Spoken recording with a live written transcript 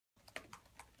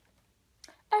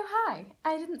Hi,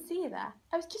 I didn't see you there.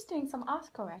 I was just doing some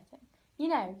article writing. You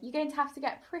know, you're going to have to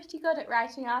get pretty good at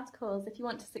writing articles if you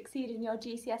want to succeed in your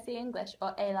GCSE English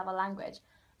or A-level language.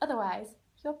 Otherwise,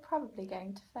 you're probably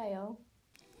going to fail.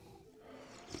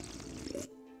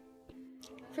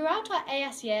 Throughout our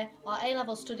AS year, our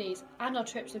A-level studies and our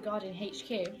trips to Guardian HQ,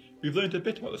 we've learned a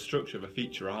bit about the structure of a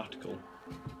feature article.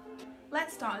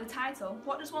 Let's start with the title.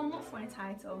 What does one look for in a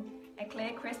title? A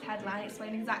clear, crisp headline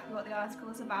explaining exactly what the article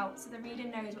is about so the reader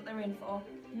knows what they're in for?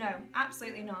 No,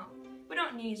 absolutely not. We're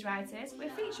not news writers, we're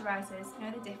feature writers,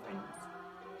 know the difference.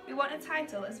 We want a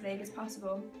title as vague as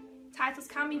possible. Titles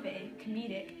can be vague,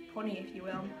 comedic, punny if you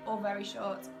will, or very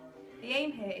short. The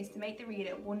aim here is to make the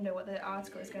reader wonder what the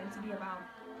article is going to be about.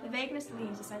 The vagueness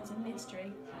leaves a sense of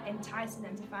mystery, enticing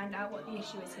them to find out what the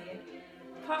issue is here.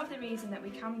 Part of the reason that we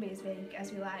can be as vague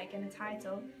as we like in a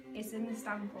title is in the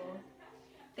stamp or.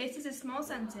 This is a small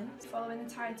sentence following the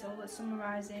title that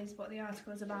summarises what the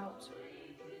article is about.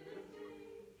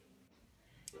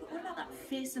 But what about that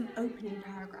fearsome opening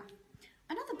paragraph?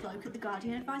 Another bloke at The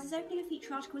Guardian advises opening a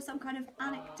feature article with some kind of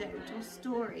anecdote or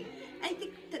story,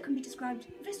 anything that can be described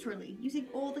viscerally, using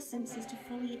all the senses to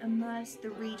fully immerse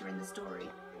the reader in the story,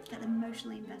 get them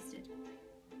emotionally invested.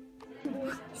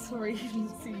 sorry, I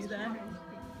didn't see you there.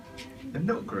 The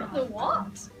nut graph. The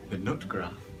what? The nut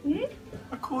graph.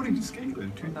 According to Scala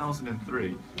in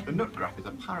 2003, the nut graph is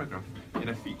a paragraph in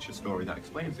a feature story that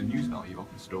explains the news value of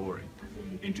the story.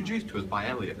 Introduced to us by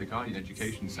Ellie at the Guardian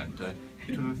Education Centre,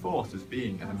 it was enforced as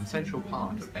being an essential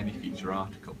part of any feature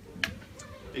article.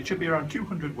 It should be around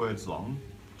 200 words long,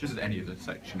 just as any other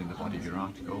section in the body of your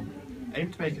article.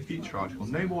 Aim to make a feature article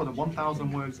no more than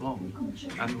 1,000 words long,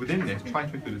 and within this try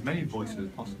to include as many voices as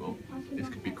possible. This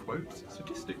could be quotes,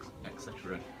 statistics,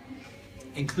 etc.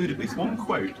 Include at least one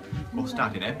quote or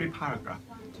stat in every paragraph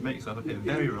to make yourself appear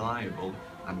very reliable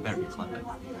and very clever.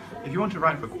 If you want to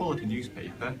write for a quality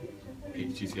newspaper,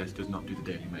 HGCS does not do the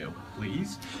Daily Mail,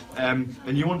 please, then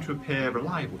you want to appear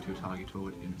reliable to your target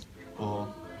audience, or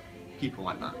people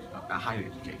like that, are highly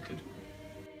educated.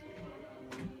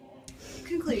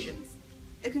 Conclusions.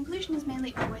 The conclusion is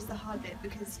mainly always the hard bit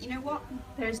because, you know what?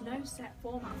 There is no set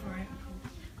format for it.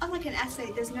 Unlike an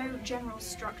essay, there's no general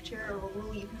structure or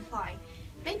rule you can apply.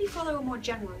 Maybe follow a more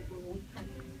general rule.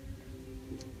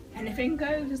 Anything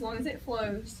goes as long as it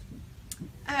flows.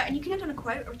 And you can end on a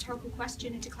quote, a rhetorical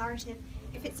question, a declarative.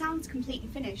 If it sounds complete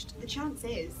and finished, the chance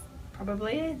is...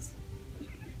 Probably is.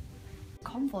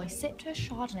 Convoy sipped her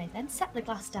Chardonnay, then set the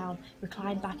glass down,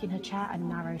 reclined back in her chair and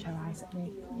narrowed her eyes at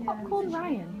me. Popcorn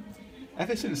Ryan.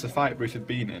 Ever since the fight Bruce had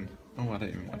been in... Oh, I don't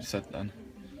even know what I said then.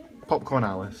 Popcorn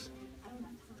Alice.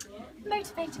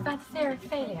 Motivated by the fear of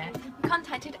failure, we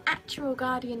contacted actual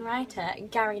Guardian writer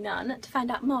Gary Nunn to find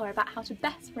out more about how to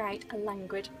best write a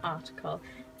language article,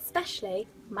 especially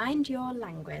Mind Your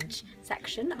Language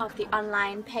section of the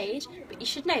online page, but you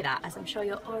should know that as I'm sure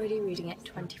you're already reading it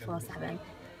 24/7.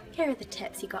 Here are the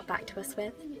tips he got back to us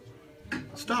with.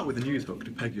 Start with a news hook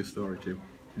to peg your story to.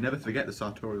 Never forget the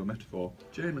sartorial metaphor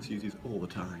journalists use these all the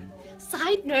time.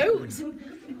 Side note!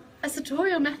 A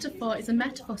sartorial metaphor is a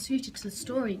metaphor suited to the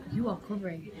story you are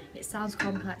covering. It sounds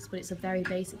complex, but it's a very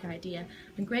basic idea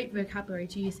and great vocabulary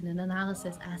to use in an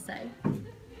analysis essay.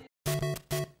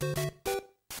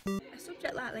 A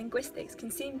subject like linguistics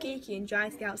can seem geeky and dry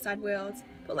to the outside world,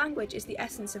 but language is the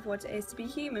essence of what it is to be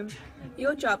human.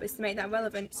 Your job is to make that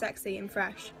relevant, sexy and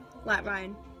fresh, like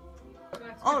Ryan.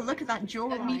 Oh, look at that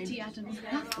jawline. Meaty Adams.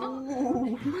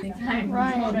 Ooh.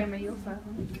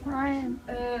 Ryan.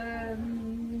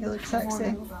 You look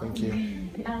sexy. Thank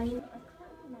you.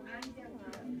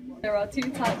 There are two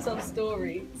types of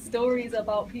story. Stories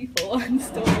about people and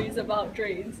stories about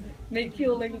dreams. Make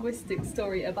your linguistic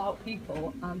story about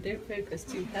people and don't focus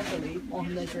too heavily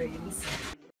on their dreams.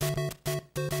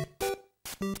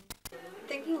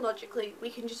 Thinking logically, we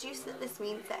can deduce that this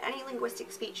means that any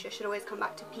linguistics feature should always come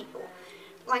back to people.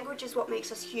 Language is what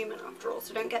makes us human after all,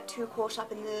 so don't get too caught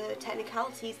up in the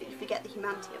technicalities that you forget the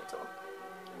humanity of it all.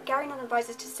 Gary Nunn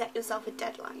advises to set yourself a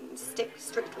deadline and stick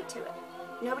strictly to it.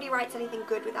 Nobody writes anything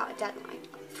good without a deadline.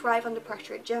 Thrive under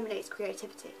pressure, it germinates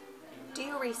creativity. Do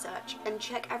your research and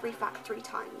check every fact 3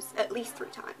 times, at least 3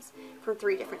 times, from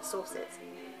 3 different sources.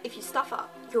 If you stuff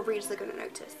up, your readers are going to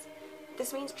notice.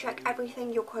 This means check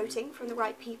everything you're quoting from the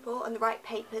right people and the right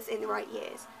papers in the right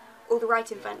years, or the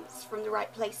right events from the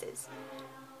right places.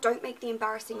 Don't make the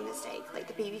embarrassing mistake like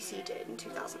the BBC did in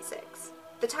 2006.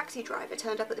 The taxi driver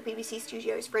turned up at the BBC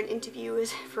studios for an interview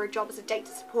for a job as a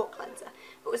data support cleanser,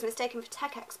 but was mistaken for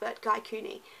tech expert Guy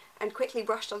Cooney and quickly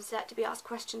rushed on set to be asked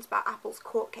questions about Apple's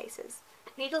court cases.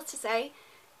 Needless to say,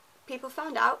 people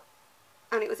found out,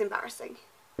 and it was embarrassing.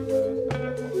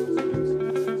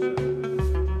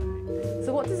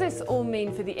 this all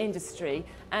mean for the industry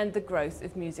and the growth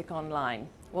of music online?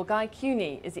 Well, Guy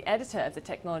Cuny is the editor of the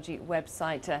technology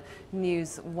website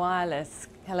News Wireless.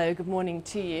 Hello, good morning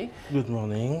to you. Good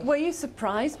morning. Were you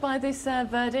surprised by this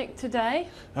verdict today?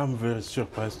 I'm very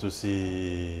surprised to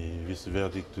see this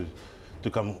verdict to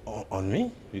come on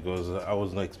me, because I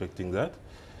was not expecting that.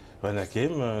 When I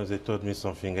came, they told me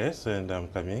something else, and I'm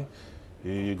coming.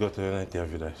 You got an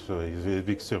interview there, so it's a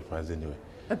big surprise anyway.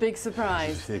 A big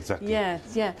surprise. Exactly. Yes,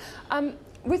 yeah.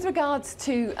 With regards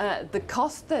to the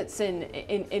cost that's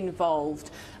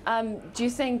involved, do you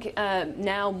think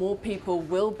now more people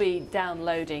will be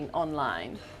downloading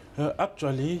online?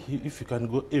 Actually, if you can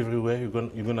go everywhere,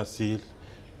 you're gonna see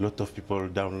a lot of people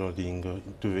downloading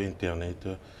to the internet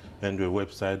and the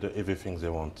website, everything they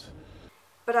want.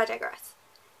 But I digress.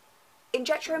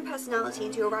 Inject your own personality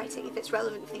into your writing if it's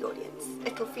relevant for the audience.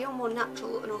 It'll feel more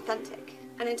natural and authentic.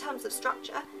 And in terms of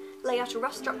structure, lay out a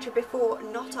rough structure before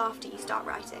and not after you start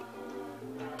writing.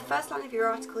 The first line of your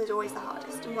article is always the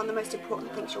hardest and one of the most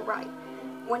important things you'll write.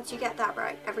 Once you get that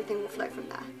right, everything will flow from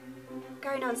there.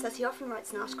 Gary Nunn says he often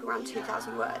writes an article around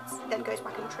 2,000 words, then goes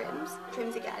back and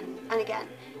trims again and again,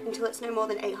 until it's no more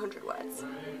than 800 words.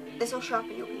 This will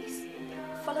sharpen your piece.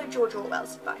 Follow George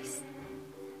Orwell's advice.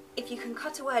 If you can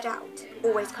cut a word out,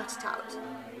 always cut it out.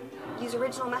 Use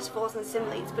original metaphors and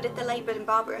similes, but if they're laboured and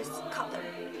barbarous, cut them.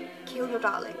 Kill your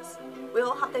darlings. We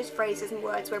all have those phrases and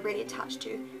words we're really attached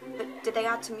to, but did they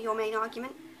add to your main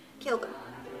argument? Kill them.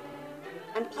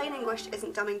 And plain English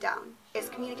isn't dumbing down, it's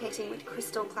communicating with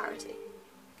crystal clarity.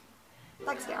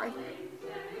 Thanks, Gary.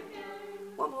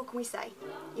 What more can we say?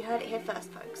 You heard it here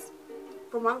first, folks.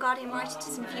 From one Guardian writer to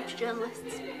some future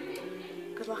journalists,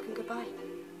 good luck and goodbye.